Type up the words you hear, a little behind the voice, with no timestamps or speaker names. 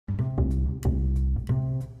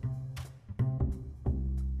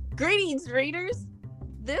Greetings, readers!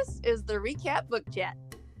 This is the Recap Book Chat.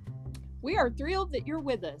 We are thrilled that you're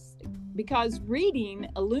with us because reading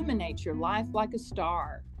illuminates your life like a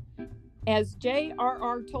star. As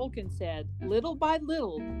J.R.R. Tolkien said, little by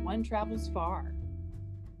little, one travels far.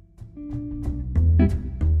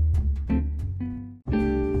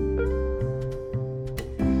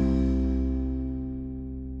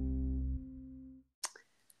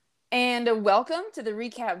 And welcome to the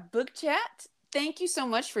Recap Book Chat. Thank you so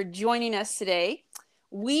much for joining us today.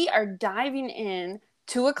 We are diving in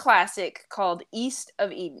to a classic called East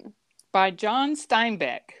of Eden by John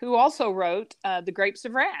Steinbeck, who also wrote The Grapes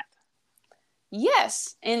of Wrath.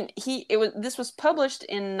 Yes, and this was published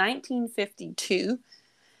in 1952.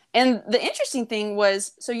 And the interesting thing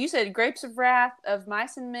was, so you said Grapes of Wrath, Of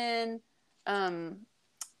Mice and Men. I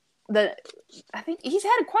think he's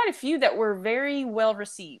had quite a few that were very well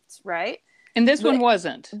received, right? And this one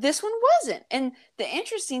wasn't. This one wasn't. And the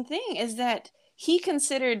interesting thing is that he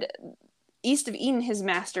considered East of Eden his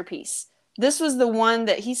masterpiece. This was the one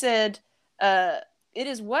that he said, it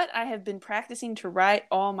is what I have been practicing to write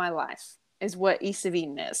all my life, is what East of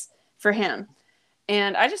Eden is for him.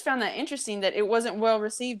 And I just found that interesting that it wasn't well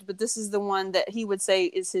received, but this is the one that he would say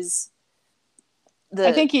is his...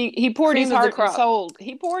 I think he poured his heart and soul.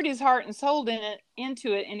 He poured his heart and soul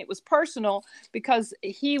into it, and it was personal because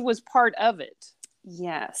he was part of it.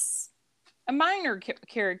 Yes, a minor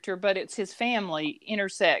character, but it's his family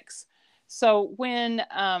intersects. So when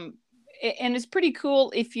and it's pretty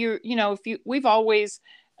cool if we've always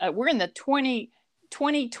we're in the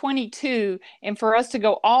 2022, and for us to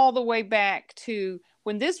go all the way back to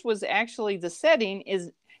when this was actually the setting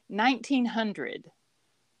is 1900.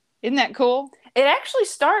 Isn't that cool? It actually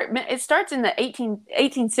starts in the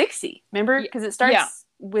 1860, remember? Because it starts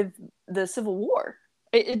with the Civil War.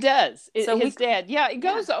 It does. His dad. Yeah, it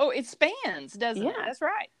goes, it spans, doesn't it? That's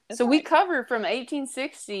right. We cover from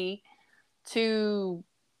 1860 to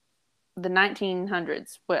the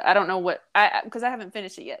 1900s. But I don't know because I haven't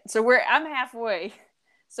finished it yet. So I'm halfway.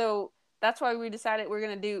 So that's why we decided we're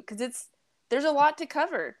going to do, because there's a lot to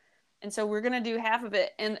cover. And so we're going to do half of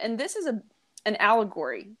it. And this is an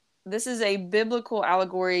allegory. This is a biblical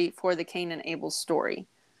allegory for the Cain and Abel story,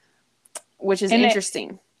 which is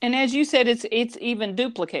interesting. And as you said, it's even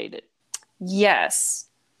duplicated. Yes.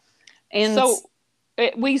 And so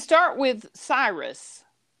we start with Cyrus.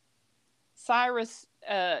 Cyrus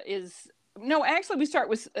we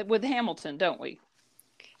start with Hamilton, don't we?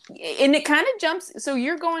 And it kind of jumps. So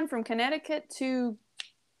you're going from Connecticut to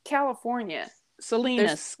California.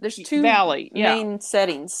 Salinas. There's two Valley. main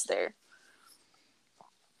settings there.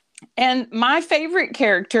 And my favorite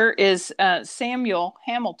character is Samuel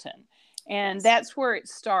Hamilton. And that's where it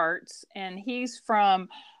starts. And he's an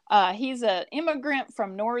immigrant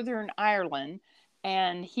from Northern Ireland.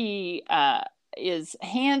 And he is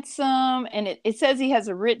handsome. And it says he has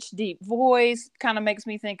a rich, deep voice. Kind of makes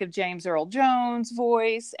me think of James Earl Jones'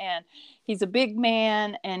 voice. And he's a big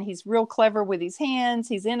man. And he's real clever with his hands.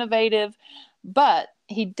 He's innovative. But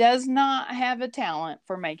he does not have a talent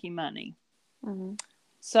for making money. Mm-hmm.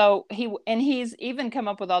 So he's even come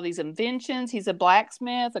up with all these inventions. He's a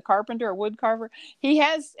blacksmith, a carpenter, a wood carver. He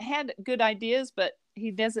has had good ideas, but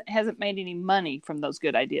he hasn't made any money from those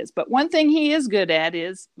good ideas. But one thing he is good at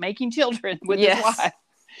is making children with his wife.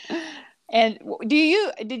 And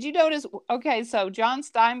did you notice? Okay, so John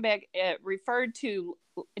Steinbeck referred to.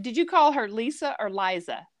 Did you call her Lisa or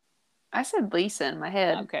Liza? I said Lisa in my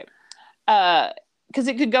head. Okay. Because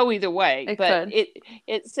it could go either way,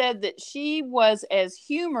 it said that she was as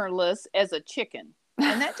humorless as a chicken,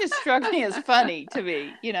 and that just struck me as funny to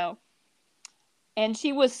me, And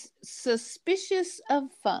she was suspicious of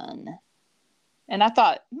fun, and I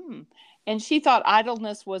thought, and she thought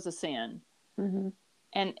idleness was a sin, and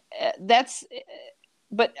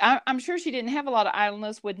but I'm sure she didn't have a lot of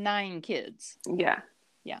idleness with 9 kids. Yeah,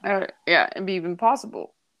 it'd be even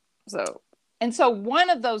possible. And so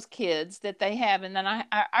one of those kids that they have, and then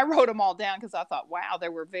I wrote them all down because I thought, wow, they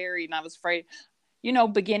were varied. And I was afraid,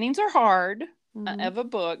 beginnings are hard of a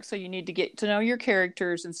book. So you need to get to know your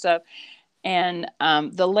characters and stuff. And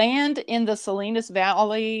the land in the Salinas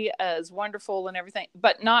Valley is wonderful and everything,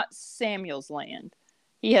 but not Samuel's land.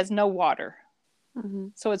 He has no water. Mm-hmm.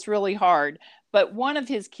 So it's really hard. But one of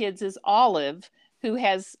his kids is Olive, who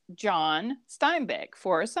has John Steinbeck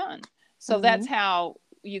for a son. So that's how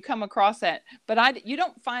you come across that, but you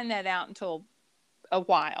don't find that out until a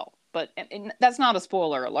while. But and that's not a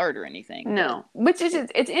spoiler alert or anything. No, which is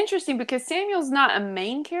it's interesting because Samuel's not a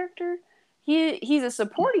main character. He's a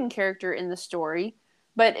supporting character in the story,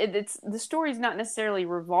 but the story's not necessarily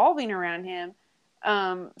revolving around him.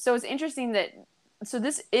 So it's interesting that so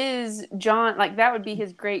this is John, like that would be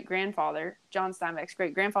his great grandfather, John Steinbeck's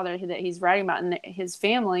great grandfather that he's writing about, and his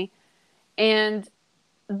family. And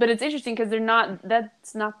but it's interesting because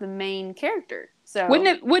that's not the main character. So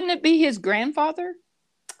wouldn't it be his grandfather?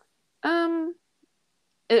 um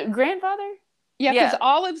grandfather? Yeah, because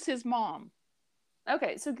Olive's his mom.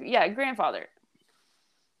 Okay, so yeah, grandfather.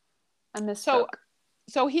 I misspoke.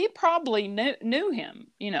 So he probably knew him,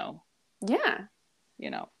 Yeah.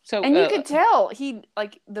 So and you could tell he,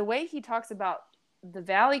 like, the way he talks about the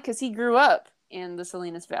valley, because he grew up in the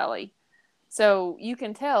Salinas Valley, so you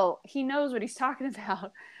can tell he knows what he's talking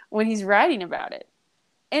about when he's writing about it.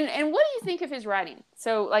 And what do you think of his writing?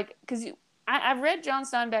 So, like, because I've read John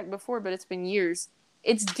Steinbeck before, but it's been years.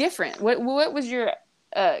 It's different. What was your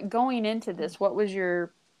going into this? What was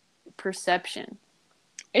your perception?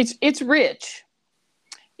 It's rich.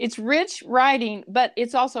 It's rich writing, but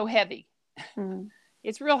it's also heavy. Mm-hmm.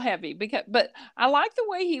 It's real heavy but I like the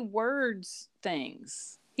way he words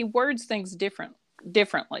things. He words things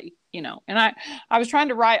differently, And I was trying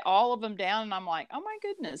to write all of them down, and I'm like, oh my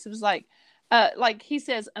goodness, it was like he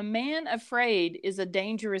says, a man afraid is a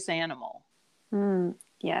dangerous animal.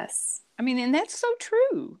 Yes. I mean, and that's so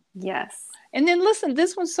true. Yes. And then listen,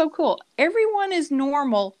 this one's so cool. Everyone is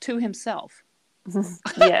normal to himself.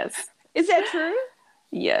 Yes. Is that true?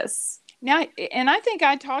 Yes. Now, and I think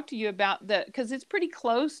I talked to you about because it's pretty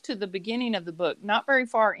close to the beginning of the book, not very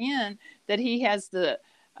far in, that he has the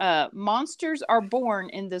monsters are born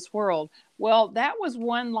in this world. Well, that was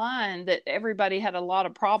one line that everybody had a lot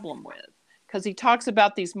of problem with, because he talks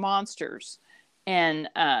about these monsters, and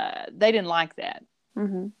they didn't like that.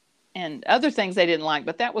 Mm-hmm. And other things they didn't like,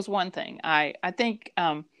 but that was one thing. I think,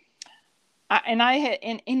 and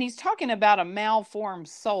he's talking about a malformed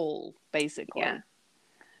soul, basically. Yeah.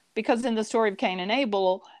 Because in the story of Cain and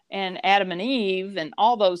Abel and Adam and Eve and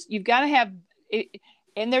all those, you've got to have it.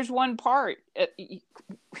 And there's one part,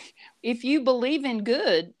 if you believe in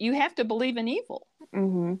good, you have to believe in evil.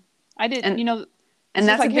 Mm-hmm. I didn't, and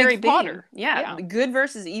that's like Harry Potter. Yeah. Good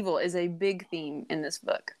versus evil is a big theme in this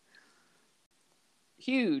book.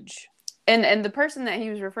 Huge. And the person that he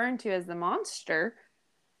was referring to as the monster,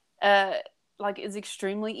 is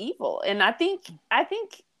extremely evil. And I think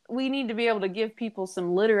we need to be able to give people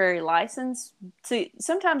some literary license to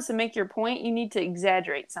sometimes, to make your point, you need to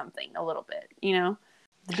exaggerate something a little bit,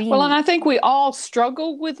 Well, and I think we all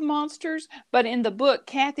struggle with monsters, but in the book,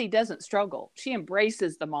 Kathy doesn't struggle. She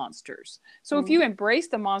embraces the monsters. So if you embrace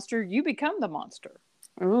the monster, you become the monster.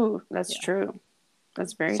 Ooh, that's true.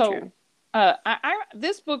 That's very true.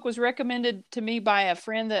 This book was recommended to me by a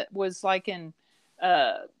friend that was like in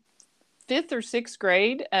 5th or 6th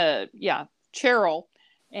grade. Cheryl.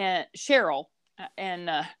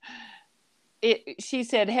 She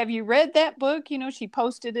said, have you read that book? She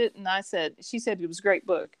posted it, and she said it was a great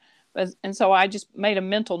book. And so I just made a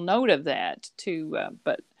mental note of that too.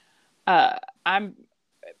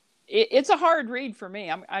 It's a hard read for me.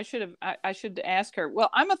 I should ask her. Well,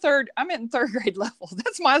 I'm in 3rd grade level.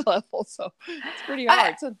 That's my level. So it's pretty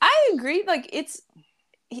hard. I agree. Like,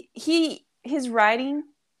 his writing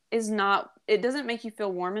is not, it doesn't make you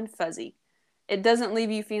feel warm and fuzzy. It doesn't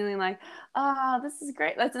leave you feeling like, this is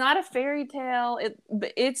great. That's not a fairy tale.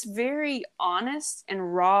 It's very honest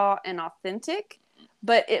and raw and authentic,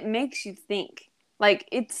 but it makes you think. Like,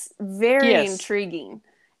 it's very intriguing.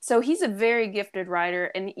 So he's a very gifted writer,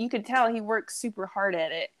 and you could tell he works super hard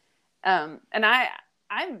at it. And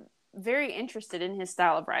I'm very interested in his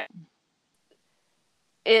style of writing.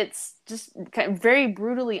 It's just kind of very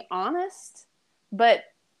brutally honest, but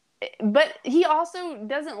he also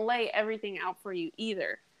doesn't lay everything out for you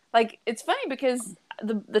either. Like, it's funny because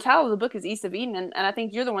the title of the book is East of Eden, and I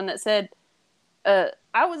think you're the one that said, I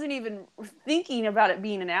wasn't even thinking about it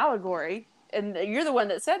being an allegory, and you're the one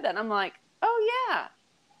that said that, and I'm like, oh yeah.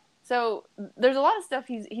 So there's a lot of stuff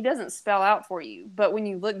he doesn't spell out for you, but when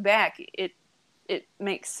you look back, it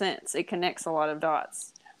makes sense. It connects a lot of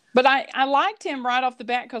dots. But I liked him right off the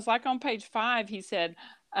bat, because like on page 5, he said,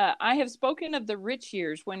 I have spoken of the rich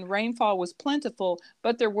years when rainfall was plentiful,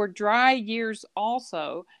 but there were dry years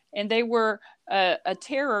also, and they were a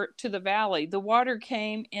terror to the valley. The water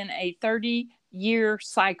came in a 30-year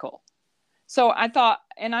cycle. So I thought,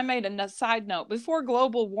 and I made a side note, before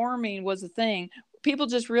global warming was a thing, people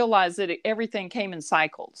just realized that everything came in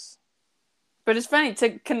cycles. But it's funny,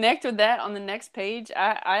 to connect with that on the next page,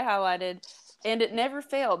 I highlighted, and it never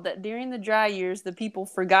failed that during the dry years, the people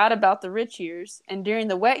forgot about the rich years, and during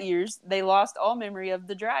the wet years, they lost all memory of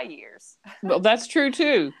the dry years. Well, that's true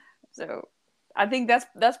too. So I think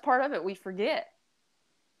that's part of it. We forget.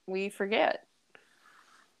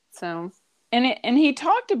 So And he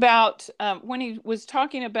talked about when he was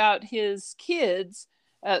talking about his kids,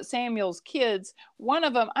 Samuel's kids. One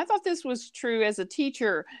of them, I thought this was true as a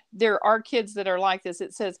teacher. There are kids that are like this.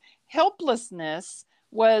 It says helplessness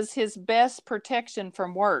was his best protection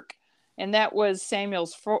from work, and that was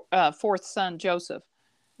Samuel's fourth son, Joseph.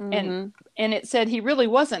 Mm-hmm. And it said he really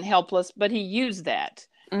wasn't helpless, but he used that.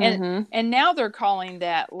 Mm-hmm. And now they're calling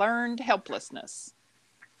that learned helplessness,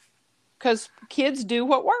 because kids do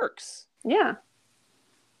what works. Yeah.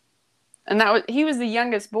 And he was the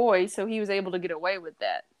youngest boy, so he was able to get away with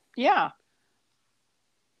that. Yeah.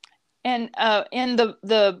 And in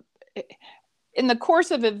the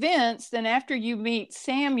course of events, then after you meet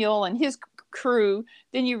Samuel and his crew,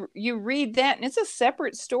 then you read that, and it's a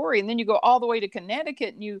separate story. And then you go all the way to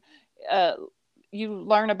Connecticut, and you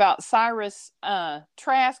learn about Cyrus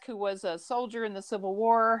Trask, who was a soldier in the Civil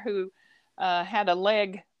War, who had a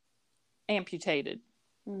leg amputated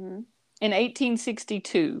in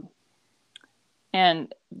 1862.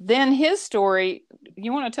 And then his story,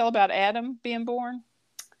 you want to tell about Adam being born?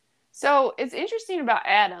 So it's interesting about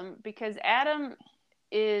Adam, because Adam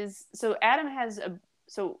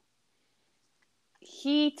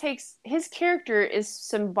he takes, his character is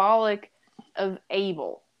symbolic of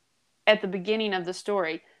Abel at the beginning of the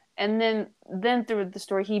story. And then through the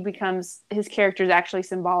story, his character is actually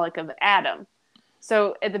symbolic of Adam.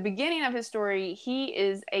 So at the beginning of his story, he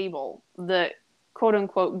is Abel, the quote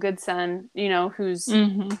unquote good son, who's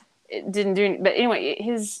didn't do anything. But anyway,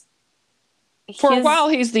 for a while,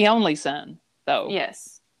 he's the only son, though.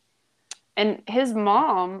 Yes. And his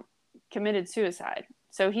mom committed suicide.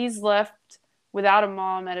 So he's left without a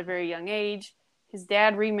mom at a very young age. His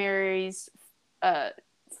dad remarries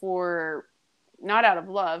for, not out of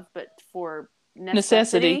love, but for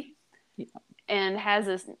necessity. Yeah. And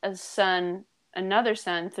has another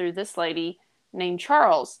son through this lady named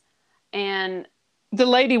Charles. And the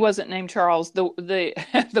lady wasn't named Charles. The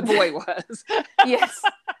boy was. Yes.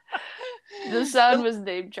 The son was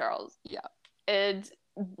named Charles. Yeah.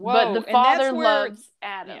 But the father loves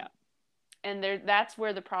Adam. Yeah. And that's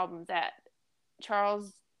where the problem's at.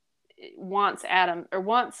 Charles wants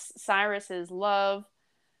Cyrus's love.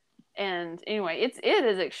 And anyway, it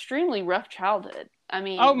is extremely rough childhood. I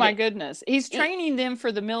mean, oh my goodness. He's training them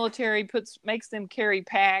for the military, makes them carry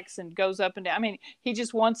packs and goes up and down. I mean, he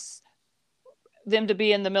just wants them to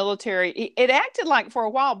be in the military. It acted like for a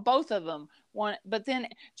while both of them want, but then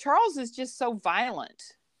Charles is just so violent.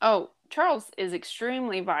 Oh, Charles is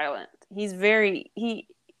extremely violent. He's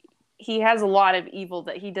he has a lot of evil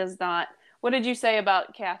that he does not. What did you say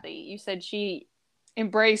about Kathy? You said she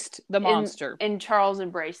embraced the monster. And Charles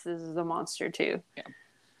embraces the monster too. Yeah.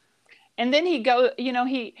 And then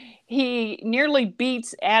he nearly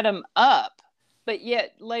beats Adam up, but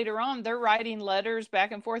yet later on they're writing letters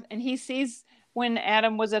back and forth, and he sees when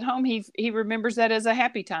Adam was at home, he remembers that as a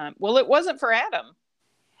happy time. Well, it wasn't for Adam.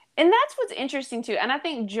 And that's what's interesting too. And I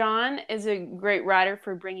think John is a great writer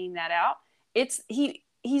for bringing that out.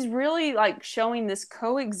 He's really like showing this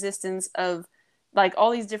coexistence of like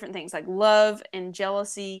all these different things, like love and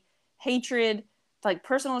jealousy, hatred, like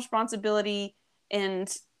personal responsibility,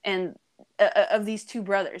 and of these two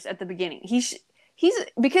brothers at the beginning. He's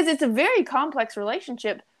because it's a very complex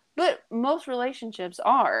relationship, but most relationships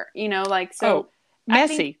are, messy.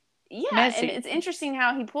 Messy. And it's interesting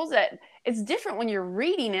how he pulls that. It's different when you're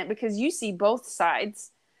reading it because you see both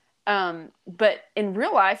sides. But in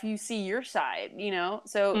real life, you see your side,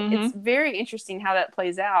 so it's very interesting how that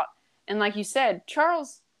plays out. And like you said,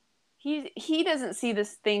 Charles, he doesn't see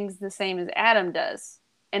things the same as Adam does.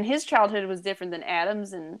 And his childhood was different than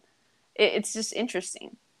Adam's. And it's just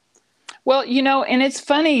interesting. Well, and it's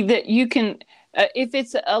funny that you can, if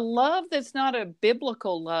it's a love that's not a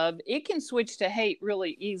biblical love, it can switch to hate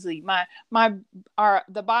really easily.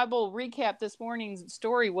 The Bible recap this morning's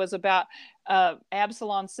story was about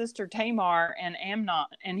Absalom's sister Tamar and Amnon,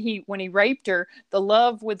 and when he raped her, the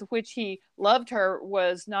love with which he loved her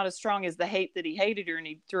was not as strong as the hate that he hated her, and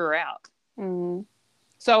he threw her out. Mm-hmm.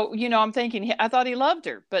 So I'm thinking, I thought he loved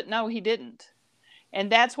her, but no, he didn't.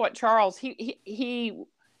 And that's what Charles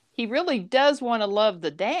he really does want to love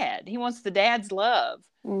the dad. He wants the dad's love.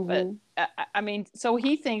 Mm-hmm. But I mean, so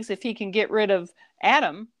he thinks if he can get rid of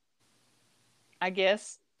Adam, I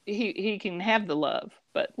guess he can have the love.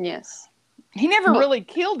 But yes, he never really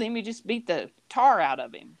killed him. He just beat the tar out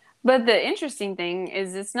of him. But the interesting thing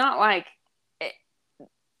is, it's not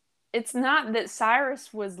that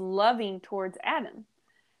Cyrus was loving towards Adam.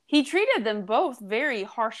 He treated them both very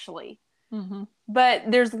harshly. Mm-hmm. But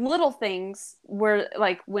there's little things where,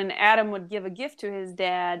 like, when Adam would give a gift to his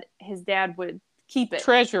dad would keep it.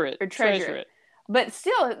 Treasure it. Or treasure it. But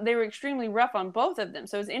still, they were extremely rough on both of them.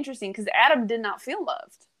 So it's interesting because Adam did not feel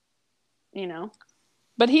loved, you know?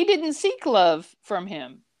 But he didn't seek love from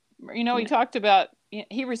him. You know, he talked about,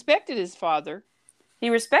 he respected his father. He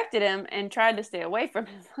respected him and tried to stay away from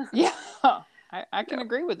him. Yeah, I can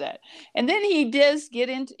agree with that. And then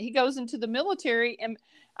he goes into the military. And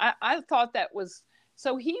I thought that was,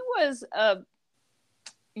 so he was,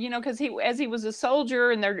 because as he was a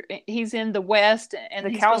soldier and he's in the West and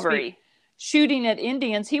the cavalry shooting at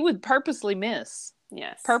Indians, he would purposely miss.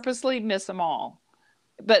 Yes. Purposely miss them all.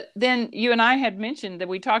 But then you and I had mentioned that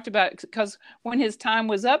we talked about, because when his time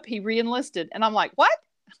was up, he re-enlisted. And I'm like, what?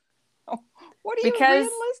 What are you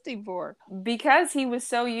re-enlisting for? Because he was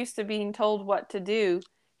so used to being told what to do,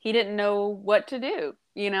 he didn't know what to do,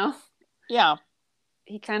 you know? Yeah.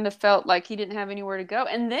 He kind of felt like he didn't have anywhere to go.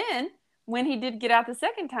 And then when he did get out the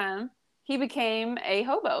second time, he became a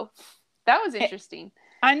hobo. That was interesting.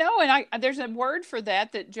 I know. And there's a word for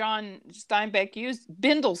that John Steinbeck used,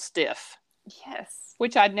 bindlestiff. Yes.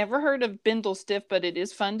 Which I'd never heard of bindlestiff, but it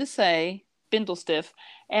is fun to say, bindlestiff.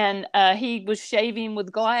 And he was shaving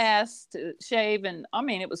with glass to shave. And I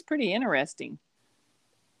mean, it was pretty interesting.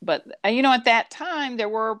 But, at that time, there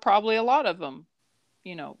were probably a lot of them.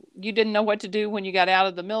 You didn't know what to do when you got out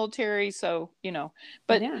of the military. So,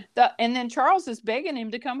 but, and then Charles is begging him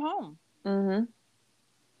to come home. Mm-hmm.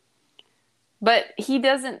 But he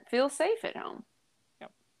doesn't feel safe at home.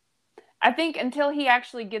 I think until he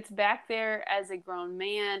actually gets back there as a grown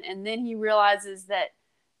man, and then he realizes that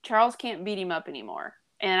Charles can't beat him up anymore.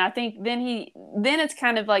 And I think then it's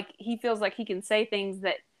kind of like he feels like he can say things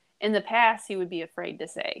that in the past he would be afraid to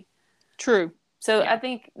say. True. So I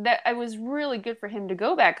think that it was really good for him to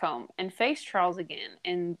go back home and face Charles again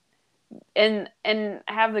and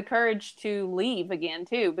have the courage to leave again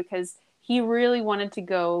too, because he really wanted to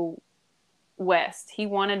go west. He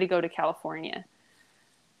wanted to go to California.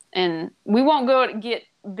 And we won't get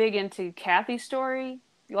big into Kathy's story.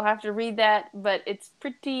 You'll have to read that, but it's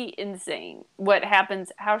pretty insane what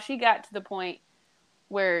happens, how she got to the point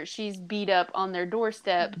where she's beat up on their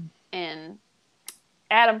doorstep and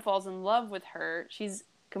Adam falls in love with her. She's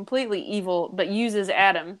completely evil, but uses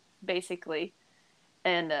Adam, basically.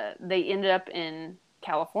 And they ended up in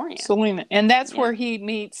California. Selena. And that's where he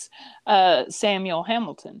meets Samuel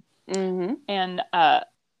Hamilton. Mm-hmm.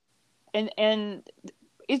 And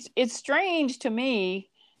it's strange to me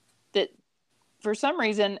that for some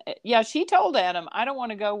reason, she told Adam, I don't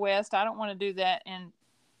want to go west. I don't want to do that. And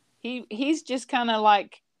he's just kind of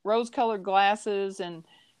like rose-colored glasses and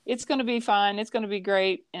it's going to be fine. It's going to be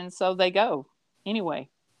great. And so they go anyway.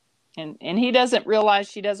 And he doesn't realize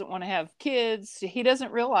she doesn't want to have kids. He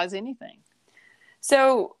doesn't realize anything.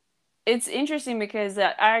 So it's interesting because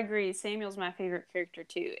I agree. Samuel's my favorite character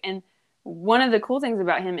too. And one of the cool things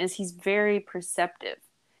about him is he's very perceptive.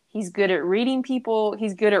 He's good at reading people.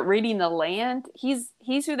 He's good at reading the land. He's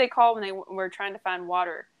who they call when they were trying to find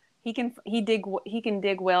water. He can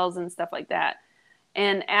dig wells and stuff like that.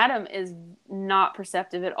 And Adam is not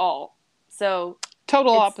perceptive at all. So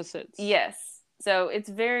total opposites. Yes. So it's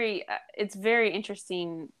very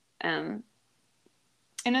interesting. And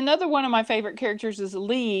another one of my favorite characters is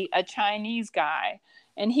Lee, a Chinese guy,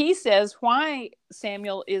 and he says why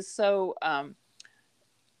Samuel is so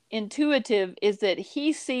intuitive is that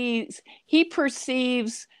he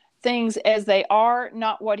perceives things as they are,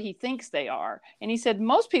 not what he thinks they are. And he said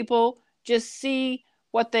most people just see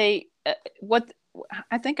what I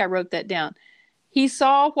think I wrote that down. He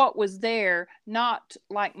saw what was there, not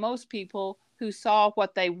like most people who saw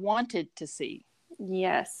what they wanted to see.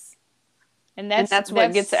 Yes. And that's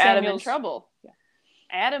what gets Adam in trouble. Yeah.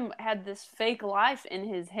 Adam had this fake life in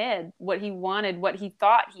his head, what he wanted, what he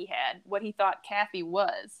thought he had, what he thought Kathy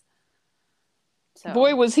was. So,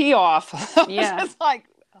 boy, was he off. Yeah. It's like,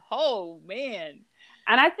 oh, man.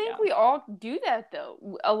 And I think we all do that,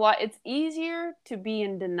 though. A lot. It's easier to be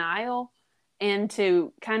in denial and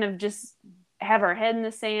to kind of just have our head in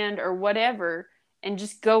the sand or whatever and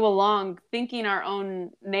just go along thinking our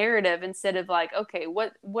own narrative instead of like, okay,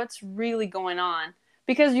 what's really going on?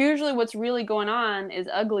 Because usually what's really going on is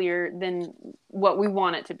uglier than what we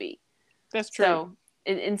want it to be. That's true. So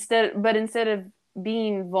instead of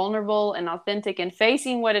being vulnerable and authentic and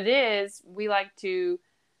facing what it is, we like to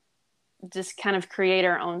just kind of create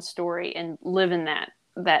our own story and live in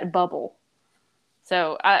that bubble.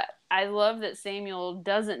 So I love that Samuel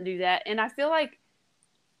doesn't do that. And I feel like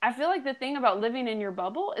the thing about living in your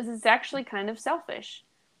bubble is it's actually kind of selfish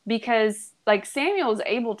because like Samuel is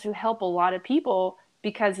able to help a lot of people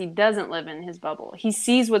because he doesn't live in his bubble. He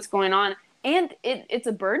sees what's going on and it's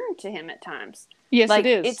a burden to him at times. Yes, like,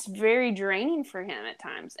 it is. It's very draining for him at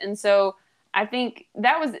times. And so I think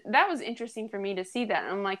that was interesting for me to see that.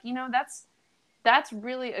 And I'm like, that's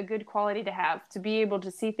really a good quality to have, to be able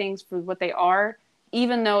to see things for what they are,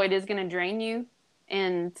 even though it is going to drain you.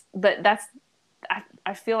 But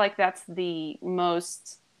I feel like that's the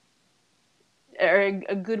most, or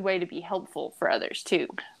a good way to be helpful for others too.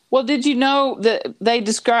 Well, did you know that they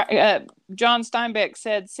describe, John Steinbeck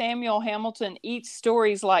said Samuel Hamilton eats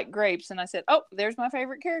stories like grapes, and I said, oh, there's my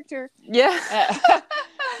favorite character. Yeah.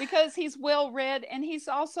 Because he's well read, and he's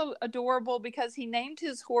also adorable because he named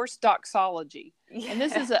his horse Doxology. Yeah. And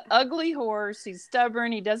this is an ugly horse. He's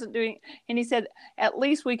stubborn. He doesn't do it. And he said, at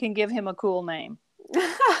least we can give him a cool name.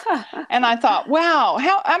 And I thought, wow,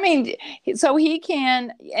 so he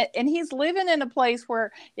can, and he's living in a place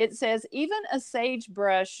where it says even a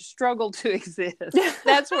sagebrush struggled to exist.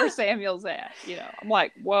 That's where Samuel's at. I'm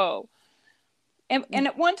like, whoa. And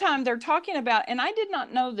at one time they're talking about, and I did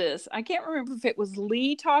not know this, I can't remember if it was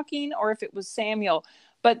Lee talking or if it was Samuel,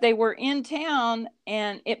 but they were in town,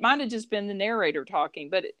 and it might have just been the narrator talking,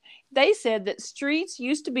 but they said that streets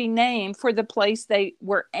used to be named for the place they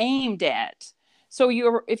were aimed at. So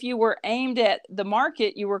if you were aimed at the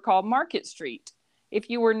market, you were called Market Street. If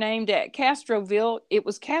you were named at Castroville, it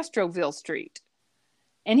was Castroville Street.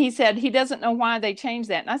 And he said he doesn't know why they changed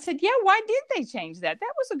that. And I said, yeah, why did they change that?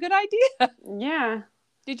 That was a good idea. Yeah.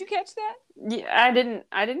 Did you catch that? Yeah,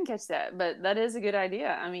 I didn't catch that, but that is a good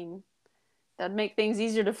idea. I mean, that'd make things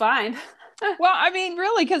easier to find. Well, I mean,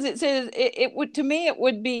 really, because it says it would, to me, it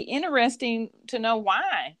would be interesting to know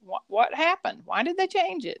why. What happened? Why did they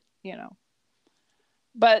change it?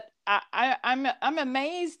 But I'm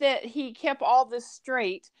amazed that he kept all this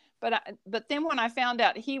straight. But then when I found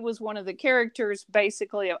out he was one of the characters,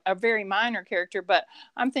 basically a very minor character, but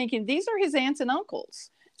I'm thinking these are his aunts and uncles.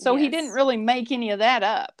 So yes. He didn't really make any of that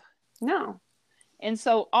up. No. And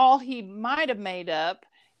so all he might have made up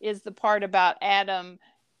is the part about Adam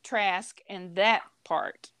Trask and that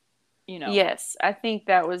part, Yes, I think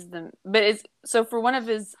that was but it's, so for one of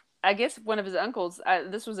his uncles,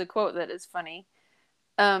 this was a quote that is funny.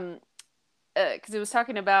 Because it was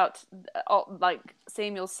talking about all, like,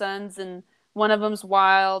 Samuel's sons, and one of them's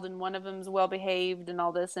wild and one of them's well behaved and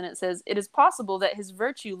all this, and it says it is possible that his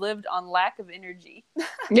virtue lived on lack of energy.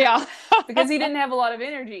 Yeah. Because he didn't have a lot of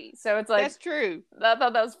energy. So it's like, that's true. I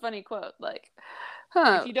thought that was a funny quote. Like,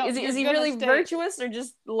 is he really virtuous or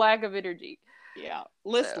just lack of energy? Yeah,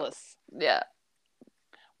 listless. So, yeah.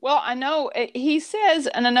 Well, I know he says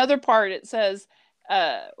in another part, it says,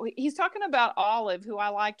 he's talking about Olive, who I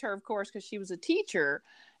liked her, of course, because she was a teacher.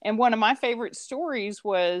 And one of my favorite stories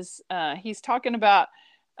was he's talking about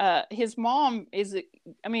his mom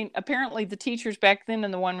apparently the teachers back then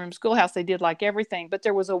in the one-room schoolhouse, they did like everything, but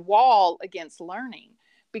there was a wall against learning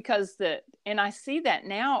because and I see that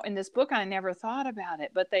now in this book. I never thought about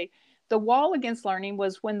it, but the wall against learning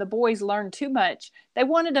was when the boys learned too much. They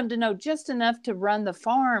wanted them to know just enough to run the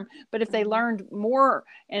farm, but if they learned more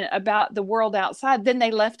about the world outside, then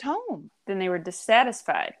they left home. Then they were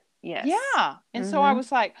dissatisfied. Yes. Yeah. And so I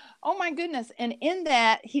was like, oh my goodness. And in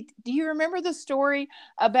that, do you remember the story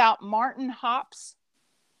about Martin Hops?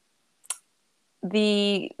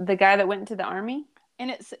 The guy that went into the army?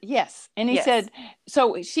 And yes. And he said,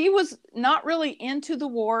 so she was not really into the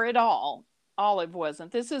war at all. Olive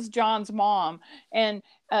wasn't. This is John's mom. And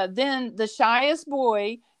then the shyest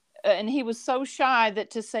boy, and he was so shy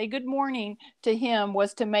that to say good morning to him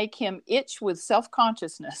was to make him itch with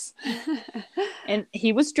self-consciousness. And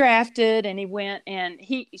he was drafted, and he went, and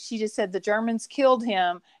she just said the Germans killed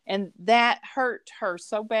him, and that hurt her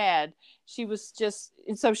so bad. She was just,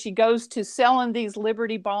 and so she goes to selling these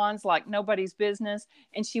Liberty bonds like nobody's business,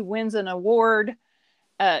 and she wins an award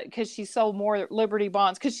because she sold more Liberty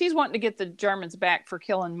bonds, because she's wanting to get the Germans back for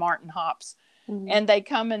killing Martin Hops. Mm-hmm. And they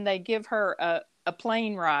come and they give her a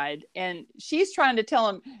plane ride, and she's trying to tell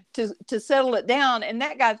him to settle it down, and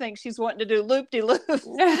that guy thinks she's wanting to do loop-de-loop.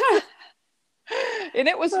 And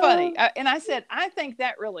it was funny. And I said, I think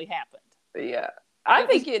that really happened. Yeah, I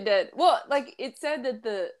think it did. Well, like, it said that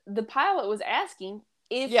the pilot was asking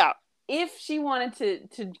if she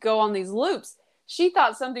wanted to go on these loops. She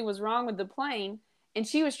thought something was wrong with the plane, and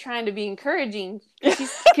she was trying to be encouraging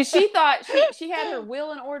because she thought she had her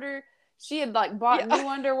will in order. She had like bought new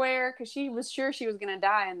underwear because she was sure she was going to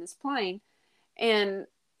die in this plane. And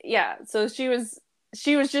so she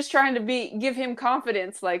was just trying to give him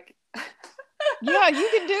confidence. Like, yeah, you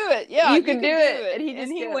can do it. Yeah, you can do it.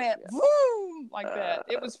 And he went boom like that.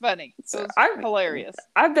 It was funny. It was hilarious.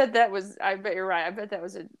 I bet you're right. I bet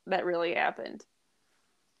that really happened.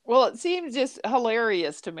 Well, it seems just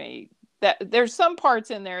hilarious to me that there's some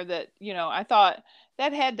parts in there that, I thought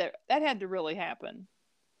that had to really happen.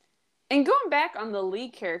 And going back on the Lee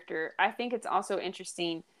character, I think it's also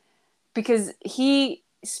interesting because he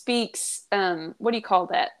speaks, what do you call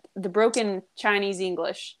that? The broken Chinese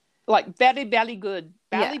English. Like very good.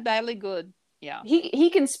 Yeah. Very good. Yeah. He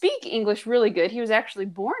can speak English really good. He was actually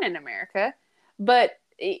born in America, but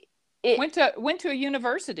went to a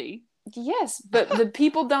university. Yes, but the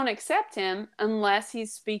people don't accept him unless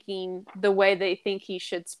he's speaking the way they think he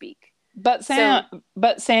should speak. But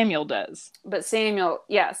Samuel does. But Samuel,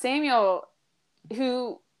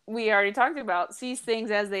 who we already talked about, sees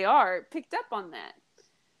things as they are, picked up on that.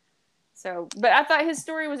 So, but I thought his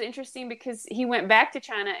story was interesting because he went back to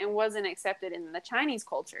China and wasn't accepted in the Chinese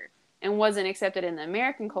culture and wasn't accepted in the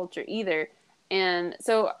American culture either. And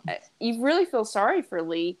so you really feel sorry for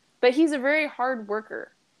Lee, but he's a very hard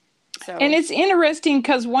worker. So. And it's interesting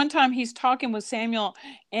because one time he's talking with Samuel,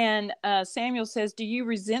 and Samuel says, "Do you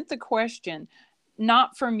resent the question?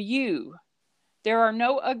 Not from you. There are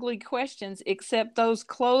no ugly questions except those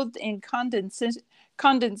clothed in condescension."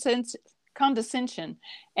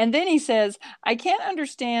 And then he says, "I can't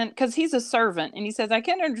understand," because he's a servant, and he says, "I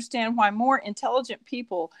can't understand why more intelligent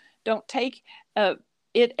people don't take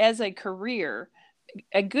it as a career.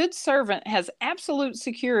 A good servant has absolute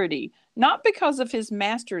security, not because of his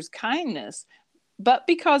master's kindness, but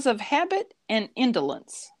because of habit and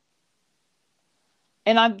indolence."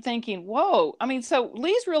 And I'm thinking, whoa. I mean, so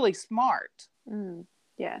Lee's really smart.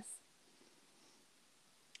 Yes.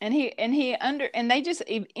 And they just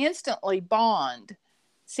instantly bond.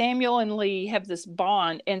 Samuel and Lee have this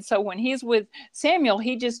bond. And so when he's with Samuel,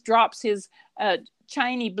 he just drops his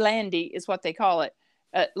Chinese brandy, is what they call it.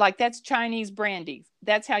 Like that's Chinese brandy.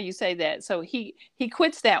 That's how you say that. So he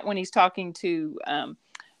quits that when he's talking to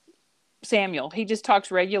Samuel. He just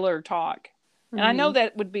talks regular talk. And I know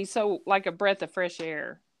that would be so like a breath of fresh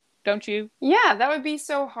air. Don't you? Yeah, that would be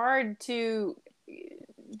so hard to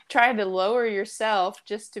try to lower yourself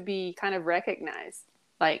just to be kind of recognized.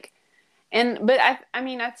 But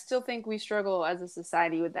I still think we struggle as a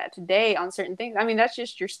society with that today on certain things. I mean, that's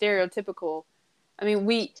just your stereotypical. I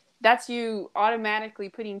mean, that's you automatically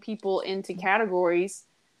putting people into categories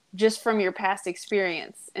just from your past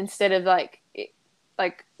experience instead of like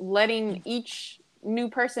letting each new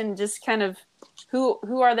person just kind of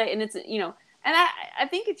who are they, and it's and I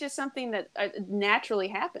think it's just something that naturally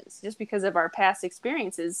happens just because of our past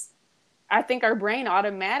experiences. I think our brain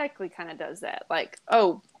automatically kind of does that, like,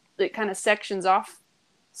 oh, it kind of sections off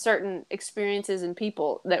certain experiences and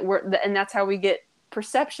people and that's how we get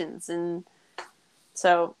perceptions. And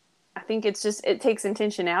so I think it takes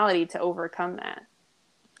intentionality to overcome that.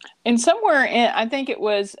 And somewhere I think it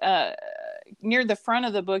was near the front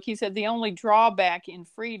of the book, he said the only drawback in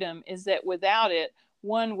freedom is that without it,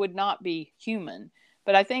 one would not be human.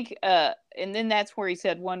 But I think, and then that's where he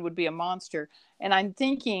said one would be a monster. And I'm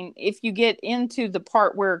thinking if you get into the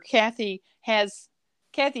part where Kathy has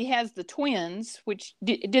the twins, which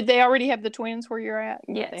did they already have the twins where you're at?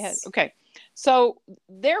 Yes. They had, okay. So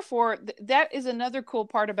therefore, that is another cool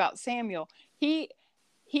part about Samuel. He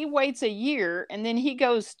waits a year and then he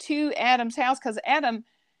goes to Adam's house because Adam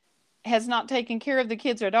has not taken care of the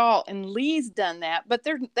kids at all, and Lee's done that, but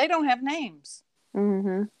they don't have names.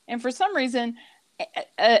 Mm-hmm. And for some reason,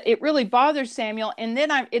 it really bothers Samuel. And then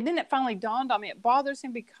it finally dawned on me, it bothers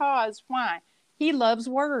him because why? He loves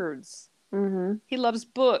words. Mm-hmm. He loves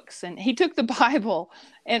books, and he took the Bible,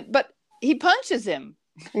 but he punches him,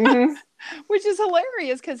 mm-hmm. which is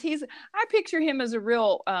hilarious because I picture him as a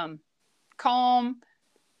real calm.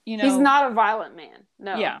 He's not a violent man.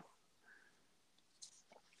 No. Yeah.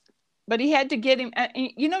 But he had to get him.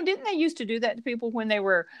 Didn't they used to do that to people when they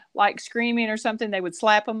were like screaming or something? They would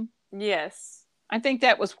slap them. Yes. I think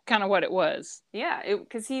that was kind of what it was. Yeah,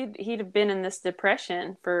 because he'd been in this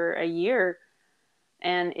depression for a year,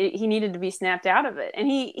 and he needed to be snapped out of it. And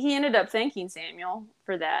he ended up thanking Samuel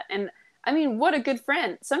for that. And I mean, what a good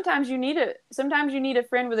friend. Sometimes you need a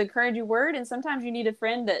friend with a encouraging word, and sometimes you need a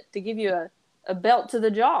friend to give you a belt to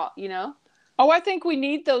the jaw. Oh, I think we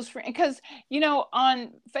need those friends because,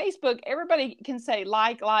 on Facebook, everybody can say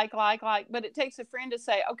like, but it takes a friend to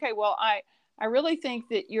say, okay, well, I really think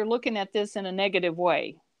that you're looking at this in a negative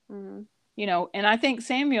way, mm-hmm. And I think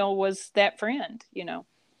Samuel was that friend, Yeah.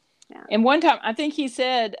 And one time I think he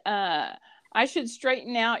said, I should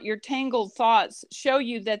straighten out your tangled thoughts, show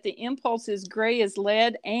you that the impulse is gray as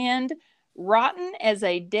lead and rotten as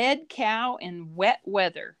a dead cow in wet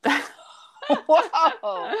weather. Whoa.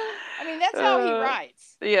 I mean, that's how he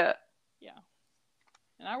writes. Yeah. Yeah.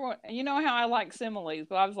 And how I like similes,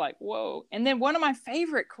 but I was like, whoa. And then one of my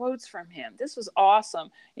favorite quotes from him, this was awesome.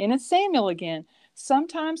 And it's Samuel again.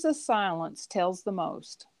 Sometimes the silence tells the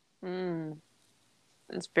most.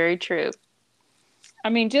 It's very true. I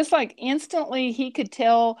mean, just like instantly he could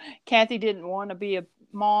tell Kathy didn't want to be a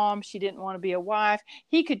mom. She didn't want to be a wife.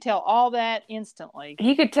 He could tell all that instantly.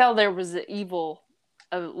 He could tell there was an evil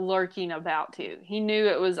lurking about too. He knew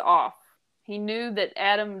it was off. He knew that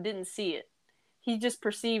Adam didn't see it. He just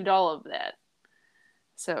perceived all of that.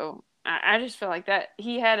 So I just feel like that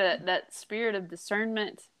he had that spirit of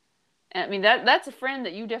discernment. I mean, that's a friend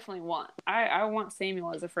that you definitely want. I want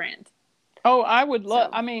Samuel as a friend. Oh, I would love.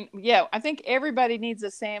 I mean, yeah, I think everybody needs a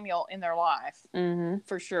Samuel in their life,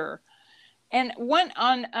 for sure. And one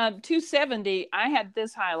on 270, I had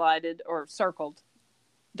this highlighted or circled.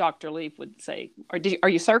 Dr. Leaf would say, are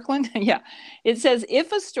you circling? Yeah. It says,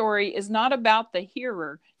 if a story is not about the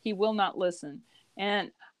hearer, he will not listen.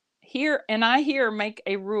 And I here make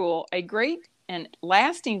a rule: a great and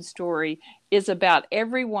lasting story is about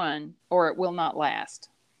everyone, or it will not last.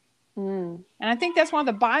 And I think that's why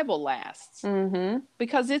the Bible lasts,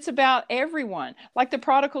 because it's about everyone. Like the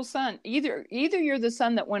prodigal son, either you're the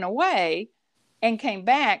son that went away and came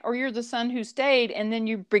back, or you're the son who stayed and then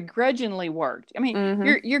you begrudgingly worked. I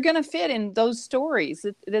mean, you're going to fit in those stories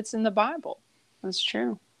that's in the Bible. That's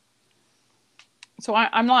true. So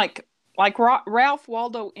I'm like Ralph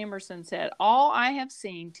Waldo Emerson said, all I have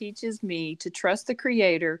seen teaches me to trust the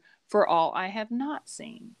Creator for all I have not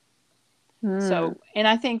seen. So, and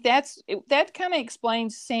I think that kind of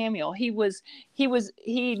explains Samuel. He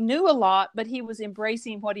knew a lot, but he was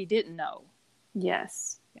embracing what he didn't know.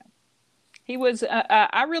 Yes. Yeah. He was,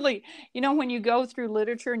 I really, when you go through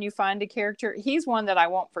literature and you find a character, he's one that I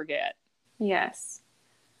won't forget. Yes.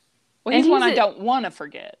 Well, he's one I don't want to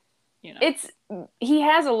forget. He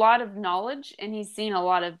has a lot of knowledge and he's seen a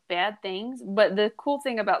lot of bad things. But the cool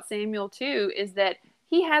thing about Samuel too is that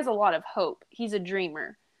he has a lot of hope. He's a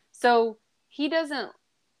dreamer. So he doesn't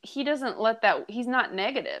let that, he's not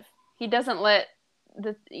negative. He doesn't let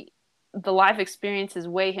the life experiences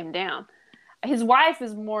weigh him down. His wife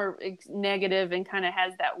is more negative and kind of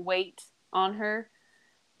has that weight on her.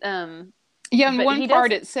 In one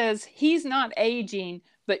part it says he's not aging,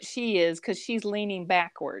 but she is, because she's leaning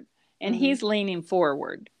backward and he's leaning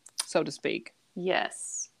forward, so to speak.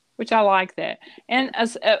 Yes. Which I like that. And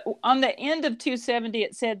on the end of 270,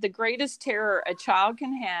 it said the greatest terror a child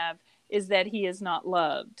can have is that he is not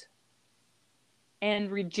loved.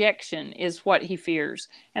 And rejection is what he fears.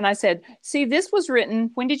 And I said, see, this was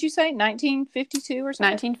written, when did you say? 1952 or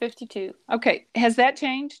something? 1952. Okay. Has that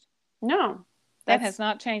changed? No. That has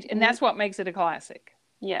not changed. And that's what makes it a classic.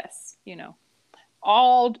 Yes.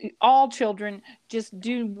 All children just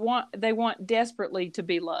they want desperately to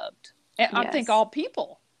be loved. And I think all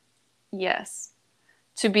people. Yes.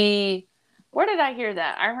 To be, where did I hear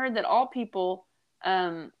that? I heard that all people,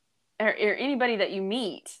 or anybody that you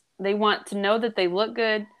meet, they want to know that they look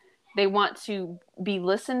good. They want to be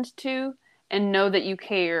listened to and know that you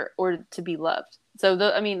care, or to be loved. So,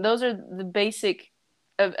 those are the basic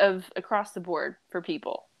of across the board for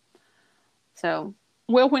people. So,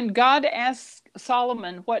 well, when God asked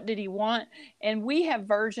Solomon what did he want, and we have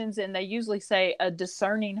versions and they usually say a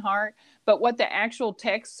discerning heart, but what the actual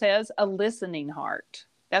text says, a listening heart.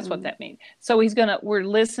 That's what that means. So we're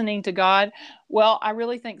listening to God. Well, I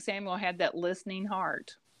really think Samuel had that listening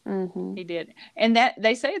heart. He did. And that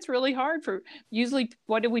they say it's really hard usually,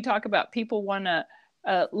 what do we talk about? People want to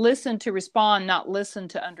listen to respond, not listen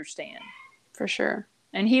to understand. For sure.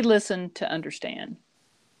 And he listened to understand.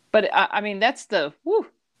 But that's the woo.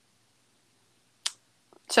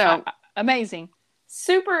 So amazing.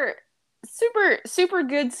 Super, super, super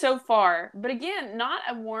good so far. But again, not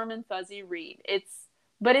a warm and fuzzy read.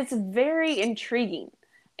 But it's very intriguing,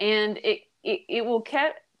 and it will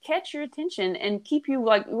catch your attention and keep you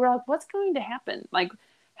we're like, what's going to happen? Like,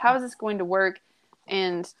 how is this going to work?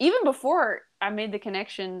 And even before I made the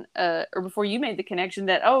connection, or before you made the connection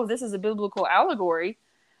that, this is a biblical allegory,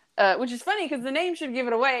 which is funny because the name should give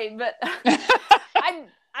it away, but I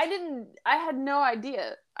had no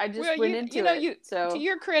idea. I just went into it. So to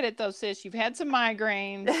your credit though, sis, you've had some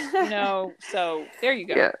migraines, so there you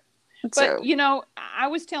go. Yeah. But, I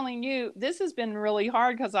was telling you, this has been really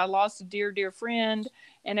hard because I lost a dear, dear friend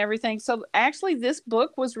and everything. So actually, this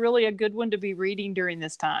book was really a good one to be reading during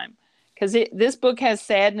this time, because this book has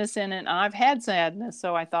sadness in it. And I've had sadness.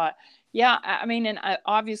 So I thought,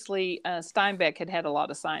 obviously Steinbeck had a lot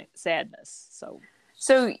of sadness.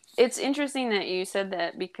 So it's interesting that you said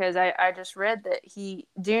that, because I just read that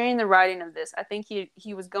during the writing of this, I think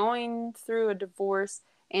he was going through a divorce.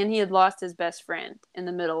 And he had lost his best friend in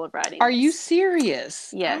the middle of writing. Are you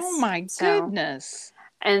serious? Yes. Oh my goodness.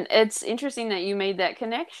 And it's interesting that you made that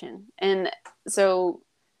connection. And so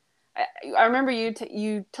I remember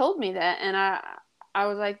you told me that, and I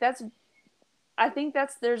was like, I think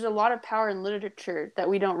there's a lot of power in literature that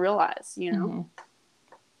we don't realize, you know? Mm-hmm.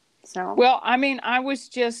 So. Well, I mean, I was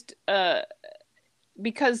just,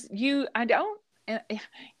 because you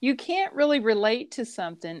can't really relate to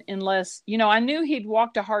something unless, I knew he'd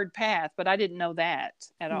walked a hard path, but I didn't know that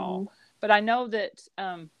at all. But I know that,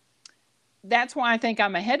 that's why I think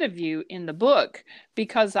I'm ahead of you in the book,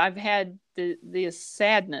 because I've had this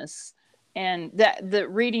sadness and that the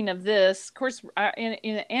reading of this, of course,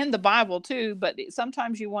 and the Bible too. But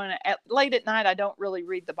sometimes you want to, late at night, I don't really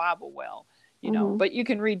read the Bible well, but you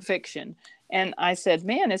can read fiction. And I said,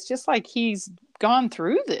 man, it's just like he's gone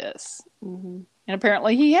through this. And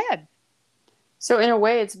apparently he had. So in a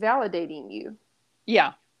way, it's validating you.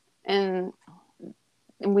 Yeah. And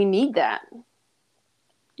we need that.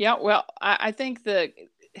 Yeah, well, I think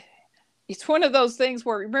it's one of those things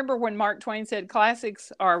where, remember when Mark Twain said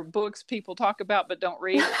classics are books people talk about but don't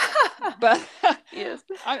read? But yes,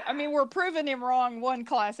 I mean, we're proving him wrong one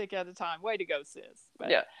classic at a time. Way to go, sis. But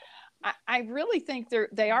yeah. I really think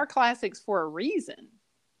they are classics for a reason,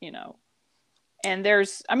 And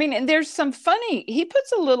there's some funny, he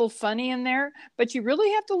puts a little funny in there, but you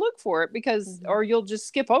really have to look for it or you'll just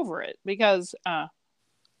skip over it because,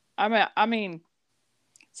 I mean,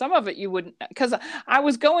 some of it you wouldn't, because I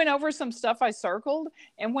was going over some stuff I circled,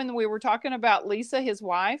 and when we were talking about Lisa, his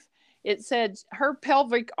wife, it said her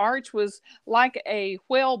pelvic arch was like a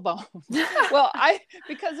whalebone. Well,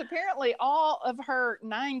 because apparently all of her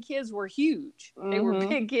 9 kids were huge. They were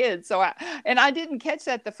big kids. So I didn't catch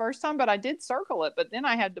that the first time, but I did circle it. But then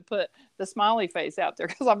I had to put the smiley face out there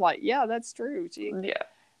because I'm like, yeah, that's true.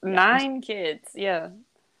 9 kids. Yeah.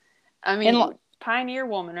 I mean, pioneer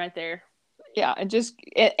woman right there. Yeah,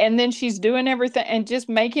 and then she's doing everything and just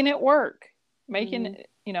making it work, it,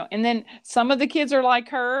 and then some of the kids are like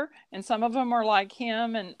her and some of them are like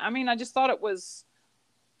him. And I mean, I just thought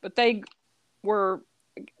but they were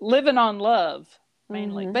living on love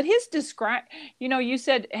mainly. But his you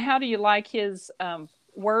said, how do you like his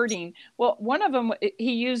wording? Well, one of them,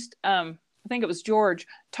 he used, I think it was George,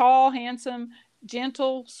 tall, handsome,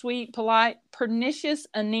 gentle, sweet, polite, pernicious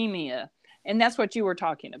anemia. And that's what you were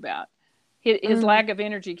talking about. His lack of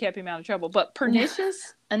energy kept him out of trouble. But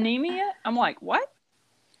pernicious anemia? I'm like, what?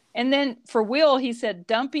 And then for Will, he said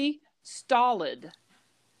dumpy, stolid,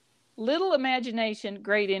 little imagination,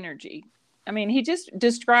 great energy. I mean, he just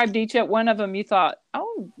described each one of them. You thought,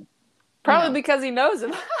 oh. Probably because he knows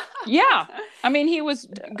him. Yeah. I mean, he was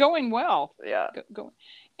going well. Yeah. Going.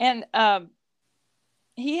 And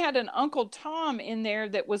he had an Uncle Tom in there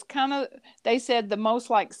that was kind of, they said, the most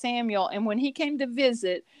like Samuel. And when he came to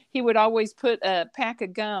visit, he would always put a pack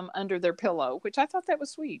of gum under their pillow, which I thought that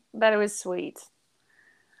was sweet. That was sweet.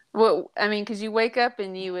 Well, I mean, because you wake up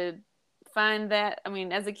and you would find that, I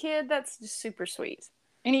mean, as a kid, that's just super sweet.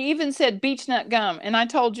 And he even said beech nut gum. And I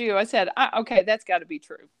told you, I said, okay, that's got to be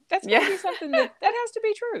true. That's got to be something that has to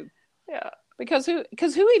be true. Yeah. Because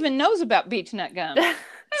who even knows about beech nut gum?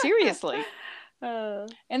 Seriously.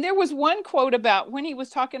 And there was one quote about when he was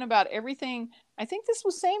talking about everything. I think this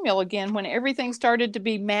was Samuel again, when everything started to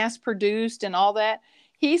be mass produced and all that.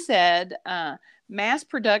 He said, mass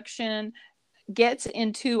production gets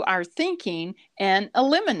into our thinking and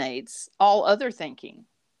eliminates all other thinking.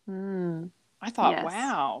 I thought,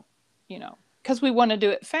 wow, because we want to do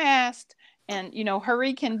it fast, and,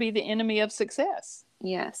 hurry can be the enemy of success.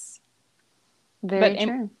 Yes. Very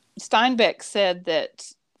true. Steinbeck said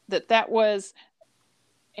that was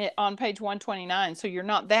on page 129, so you're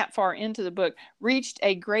not that far into the book, reached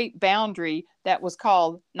a great boundary that was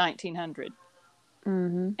called 1900.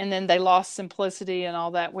 And then they lost simplicity and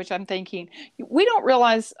all that, which I'm thinking, we don't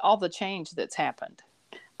realize all the change that's happened.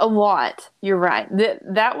 A lot. You're right.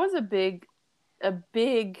 That was a big,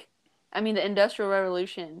 I mean, the Industrial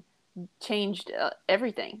Revolution changed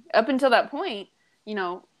everything. Up until that point,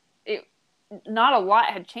 not a lot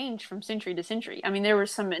had changed from century to century. I mean, there were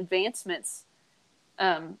some advancements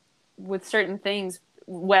with certain things,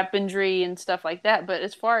 weaponry and stuff like that. But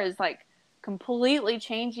as far as like completely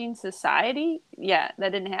changing society, that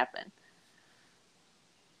didn't happen.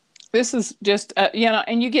 This is just,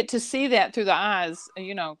 and you get to see that through the eyes,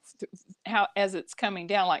 how as it's coming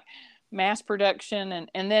down, like mass production.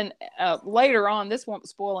 And then later on, this won't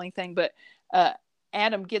spoil anything, but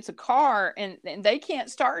Adam gets a car and they can't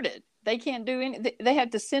start it. They can't do any. They have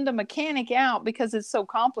to send a mechanic out because it's so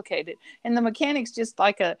complicated. And the mechanic's just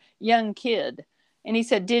like a young kid. And he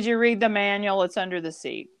said, "Did you read the manual? It's under the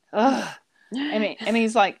seat." Ugh. And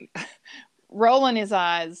he's like rolling his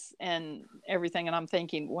eyes and everything. And I'm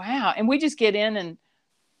thinking, wow. And we just get in and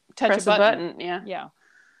press a button. Yeah. Yeah.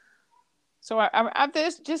 So I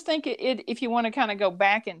just think it if you want to kind of go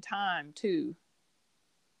back in time too,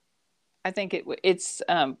 I think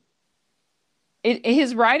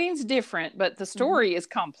his writing's different, but the story is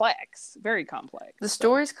complex, very complex. The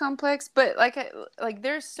story's complex, but like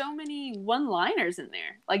there's so many one-liners in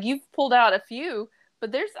there. Like you've pulled out a few,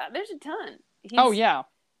 but there's a ton.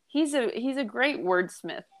 He's a great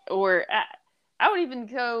wordsmith. Or I would even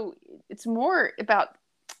go. It's more about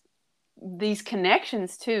these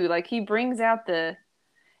connections too. Like he brings out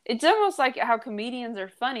it's almost like how comedians are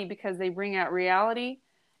funny because they bring out reality.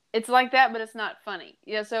 It's like that, but it's not funny.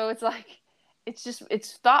 Yeah, so it's like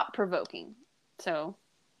it's thought provoking. So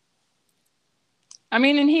I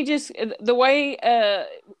mean, and he just the way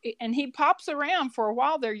and he pops around for a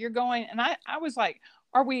while there. You're going, and I was like,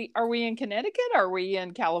 are we in Connecticut? Are we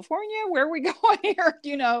in California? Where are we going here?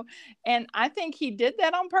 You know, and I think he did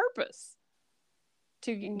that on purpose.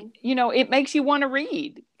 To it makes you want to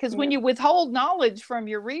read, because when you withhold knowledge from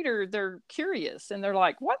your reader, they're curious and they're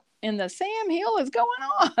like, what in the Sam Hill is going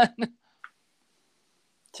on?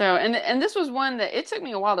 So and this was one that it took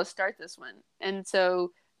me a while to start this one, and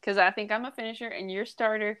so because I think I'm a finisher and you're a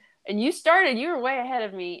starter, and you were way ahead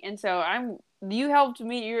of me, and so you helped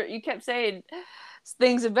me. You kept saying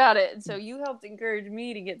things about it, and so you helped encourage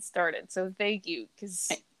me to get started. So thank you, because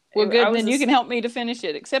well, good. Then you can help me to finish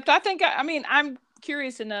it. Except I think I'm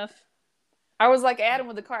curious enough. I was like Adam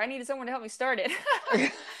with the car. I needed someone to help me start it.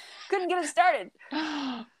 Couldn't get it started.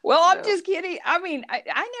 Well, I'm just kidding. I mean,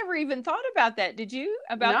 I never even thought about that. Did you?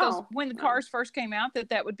 Those when the cars first came out,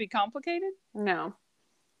 that would be complicated? No.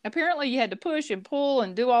 Apparently you had to push and pull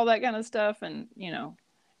and do all that kind of stuff, and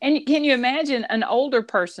and can you imagine an older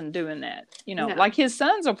person doing that? Like his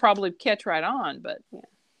sons will probably catch right on, but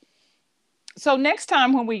So next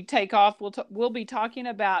time when we take off, we'll be talking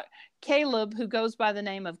about Caleb, who goes by the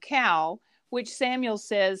name of Cal, which Samuel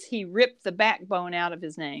says he ripped the backbone out of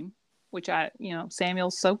his name, which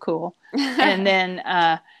Samuel's so cool. And then,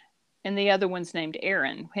 and the other one's named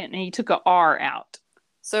Aaron, and he took a R out.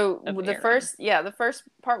 So the first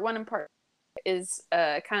part 1 and part is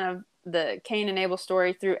kind of the Cain and Abel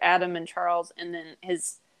story through Adam and Charles, and then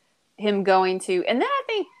him going to, and then I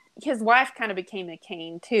think his wife kind of became a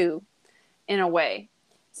Cain too, in a way,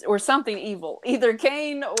 or something evil, either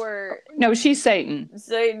Cain or no, she's Satan.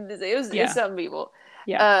 It was something evil.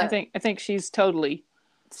 Yeah, I think she's totally.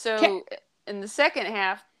 So in the second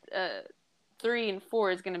half, 3 and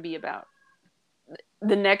 4 is going to be about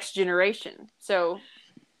the next generation. So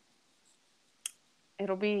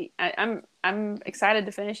it'll be. I'm excited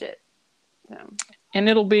to finish it. So. And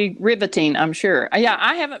it'll be riveting, I'm sure. Yeah,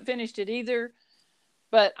 I haven't finished it either,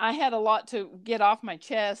 but I had a lot to get off my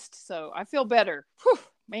chest, so I feel better. Whew,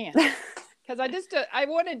 man. Because I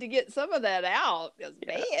wanted to get some of that out. Because,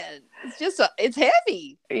 man, it's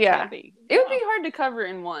heavy. Yeah. Heavy. It would be hard to cover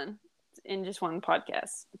in just one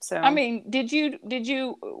podcast. So, I mean, did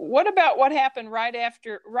you, what about what happened right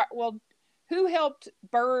after, who helped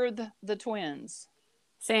birth the twins?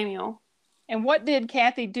 Samuel. And what did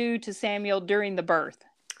Kathy do to Samuel during the birth?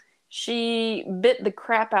 She bit the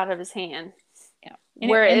crap out of his hand. Yeah.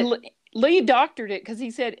 And Lee doctored it because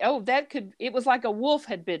he said, it was like a wolf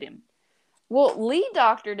had bit him. Well, Lee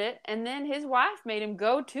doctored it, and then his wife made him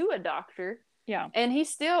go to a doctor. Yeah. And he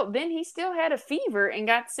still had a fever and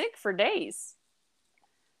got sick for days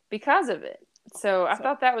because of it. So I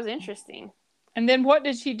thought that was interesting. And then what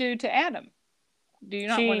did she do to Adam? Do you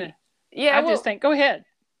not want to? Yeah. Just think, go ahead.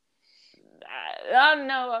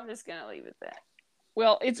 No, I'm just going to leave it there.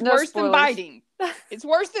 Well, it's worse than biting. It's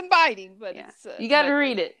worse than biting, but you got to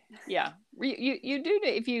read it. Yeah, you do.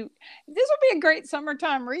 This will be a great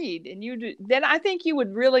summertime read, and you do. Then I think you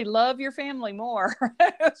would really love your family more.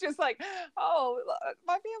 It's just like, oh,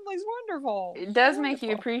 my family's wonderful. It does make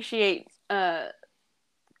you appreciate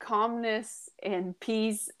calmness and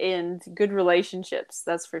peace and good relationships.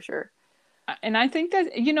 That's for sure. And I think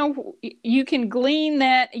that, you can glean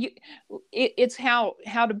that it's how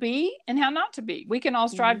to be and how not to be. We can all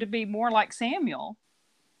strive to be more like Samuel.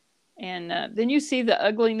 And then you see the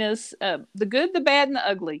ugliness, the good, the bad, and the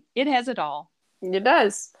ugly. It has it all. It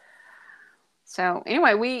does. So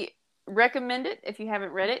anyway, we recommend it. If you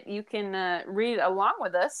haven't read it, you can read along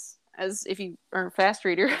with us. As if you are a fast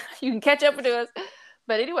reader, you can catch up with us.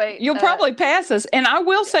 But anyway, you'll probably pass us. And I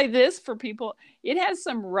will say this for people. It has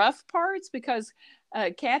some rough parts because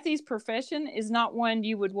Kathy's profession is not one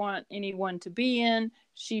you would want anyone to be in.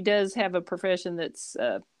 She does have a profession that's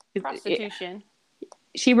prostitution.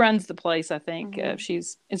 She runs the place, I think. And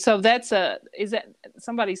so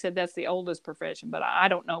somebody said that's the oldest profession, but I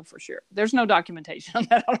don't know for sure. There's no documentation on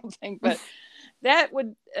that, I don't think. But that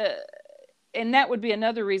would, and that would be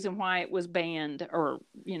another reason why it was banned, or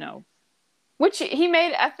which he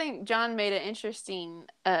made. I think John made an interesting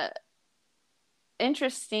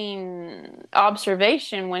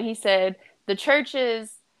observation when he said the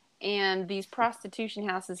churches and these prostitution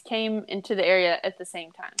houses came into the area at the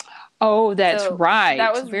same time. Oh, that's right.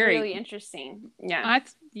 That was really interesting. Yeah.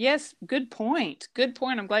 Yes, good point. Good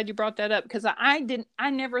point. I'm glad you brought that up, because I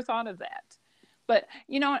never thought of that. But,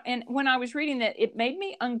 and when I was reading that, it made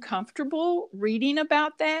me uncomfortable reading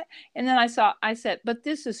about that. And then I said, but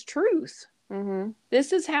this is truth. Mm-hmm.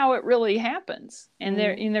 This is how it really happens. And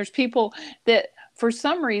there's people that for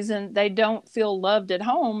some reason they don't feel loved at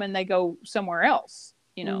home and they go somewhere else,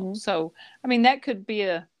 Mm-hmm. So I mean, that could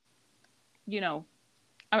be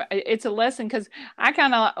it's a lesson, because I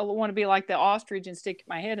kind of want to be like the ostrich and stick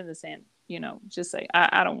my head in the sand, just say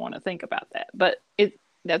I don't want to think about that. But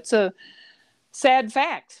that's a sad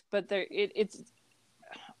fact. But it's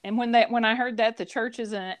and when I heard that the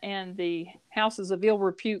churches and the houses of ill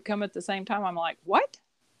repute come at the same time, I'm like, what?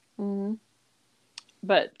 Mm-hmm.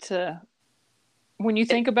 But when you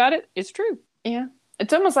think about it, it's true. Yeah,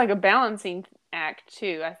 it's almost like a balancing act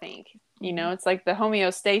too. I think it's like the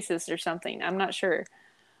homeostasis or something. I'm not sure.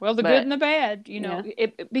 Well, the good and the bad,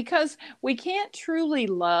 because we can't truly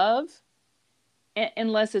love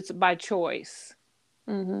unless it's by choice.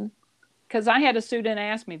 Mm-hmm. Because I had a student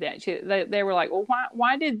ask me that. They were like, well,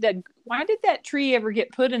 why did that tree ever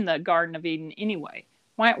get put in the Garden of Eden anyway?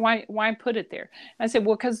 Why put it there? And I said,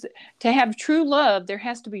 well, because to have true love, there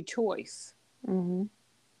has to be choice. Mm-hmm.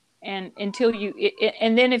 And until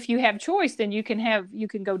and then if you have choice, then you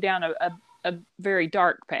can go down a very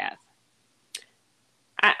dark path.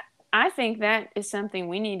 I think that is something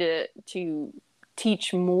we need to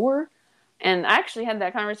teach more. And I actually had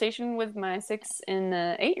that conversation with my 6 and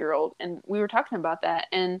 8-year-old, and we were talking about that.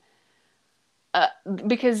 And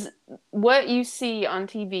because what you see on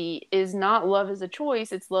TV is not love as a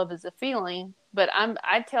choice, it's love as a feeling. But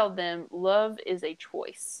I tell them love is a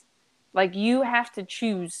choice. Like, you have to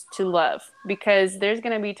choose to love, because there's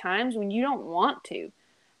going to be times when you don't want to.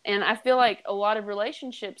 And I feel like a lot of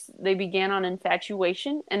relationships, they began on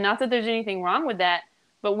infatuation. And not that there's anything wrong with that,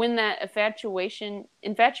 but when that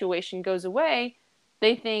infatuation goes away,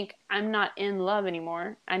 they think, I'm not in love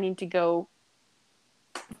anymore. I need to go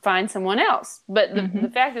find someone else. But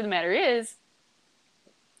the fact of the matter is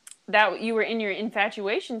that you were in your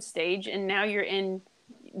infatuation stage, and now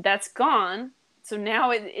that's gone. So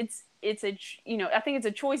now it's a, I think it's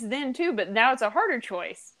a choice then too, but now it's a harder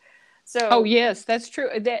choice. So, oh yes, that's true.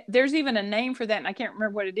 There's even a name for that, and I can't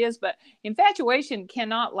remember what it is. But infatuation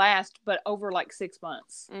cannot last, but over like 6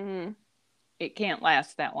 months. Mm-hmm. It can't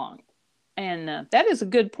last that long, and that is a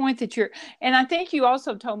good point that you're. And I think you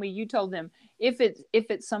also told me, you told them if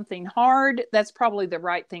it's something hard, that's probably the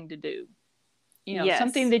right thing to do. Yes.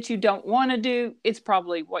 Something that you don't want to do, it's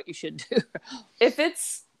probably what you should do. If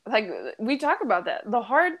it's like, we talk about that, the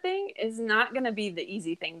hard thing is not going to be the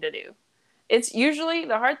easy thing to do. It's usually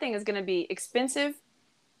the hard thing is going to be expensive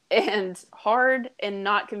and hard and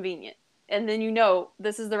not convenient. And then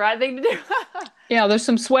this is the right thing to do. Yeah, there's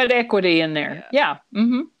some sweat equity in there. Yeah.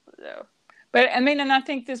 Mm-hmm. So. But I mean, and I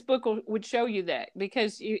think this book would show you that,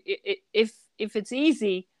 because if it's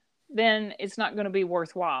easy, then it's not going to be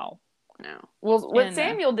worthwhile. No. Well, what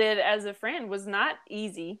Samuel did as a friend was not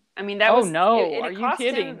easy. I mean, that was... Oh, no. Are you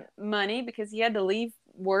kidding? Him money, because he had to leave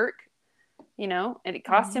work, and it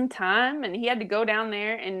cost him time, and he had to go down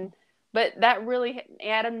there, but that really,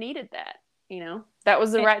 Adam needed that, that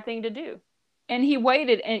was the right thing to do. And he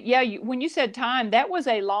waited, and when you said time, that was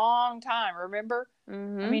a long time, remember?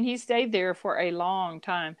 Mm-hmm. I mean, he stayed there for a long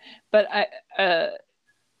time. But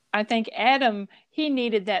I think Adam, he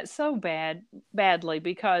needed that so badly,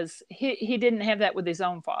 because he didn't have that with his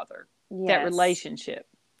own father. Yes. That relationship.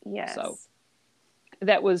 Yes. So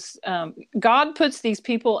that was, God puts these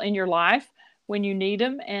people in your life when you need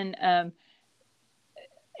them. And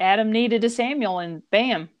Adam needed a Samuel, and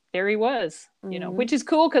bam, there he was, which is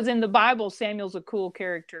cool, because in the Bible, Samuel's a cool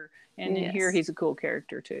character. And in here, he's a cool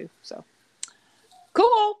character too. So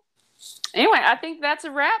cool. Anyway, I think that's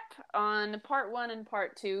a wrap on part 1 and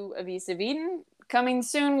part 2 of East of Eden. Coming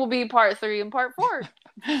soon will be part 3 and part 4.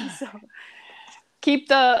 So keep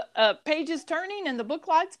the pages turning and the book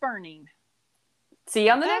lights burning. See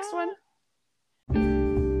you on the next one.